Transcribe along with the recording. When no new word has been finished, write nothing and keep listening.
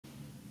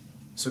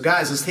So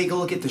guys, let's take a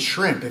look at the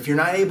shrimp. If you're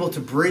not able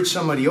to bridge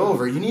somebody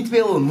over, you need to be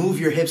able to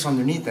move your hips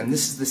underneath them.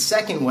 This is the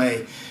second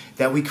way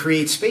that we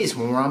create space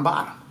when we're on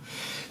bottom.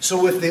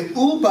 So with the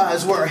upa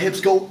is where our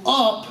hips go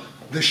up,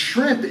 the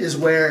shrimp is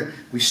where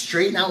we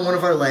straighten out one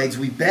of our legs,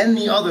 we bend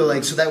the other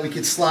leg so that we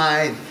could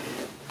slide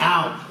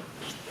out.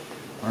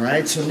 All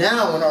right, so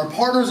now when our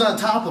partner's on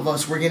top of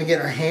us, we're gonna get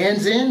our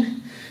hands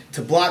in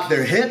to block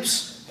their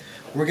hips.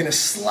 We're gonna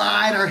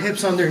slide our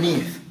hips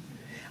underneath.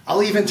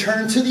 I'll even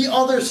turn to the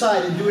other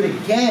side and do it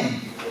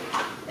again.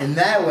 And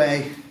that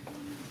way,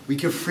 we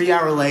can free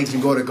our legs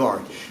and go to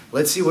guard.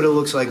 Let's see what it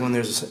looks like when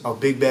there's a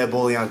big bad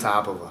bully on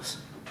top of us.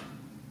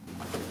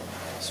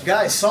 So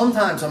guys,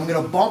 sometimes I'm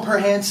gonna bump her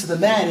hands to the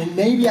mat and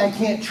maybe I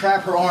can't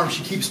trap her arm,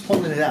 she keeps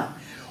pulling it out.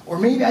 Or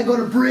maybe I go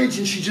to bridge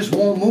and she just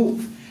won't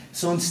move.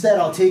 So instead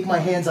I'll take my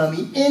hands on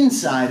the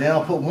inside and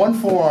I'll put one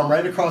forearm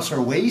right across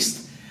her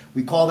waist.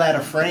 We call that a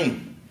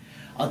frame.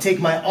 I'll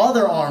take my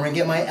other arm and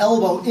get my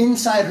elbow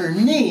inside her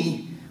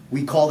knee.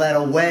 We call that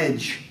a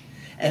wedge.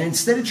 And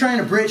instead of trying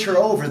to bridge her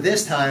over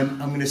this time,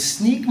 I'm gonna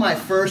sneak my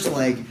first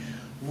leg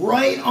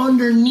right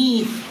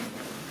underneath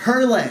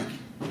her leg.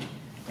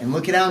 And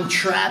look at how I'm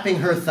trapping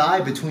her thigh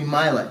between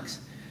my legs.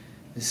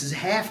 This is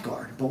half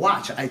guard, but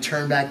watch, I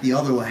turn back the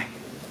other way.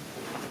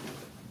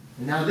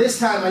 Now this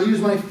time I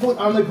use my foot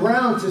on the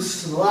ground to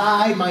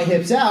slide my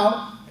hips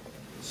out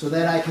so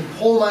that I can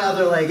pull my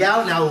other leg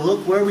out. Now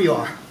look where we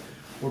are.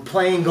 We're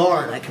playing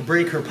guard. I can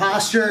break her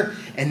posture,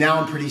 and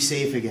now I'm pretty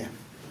safe again.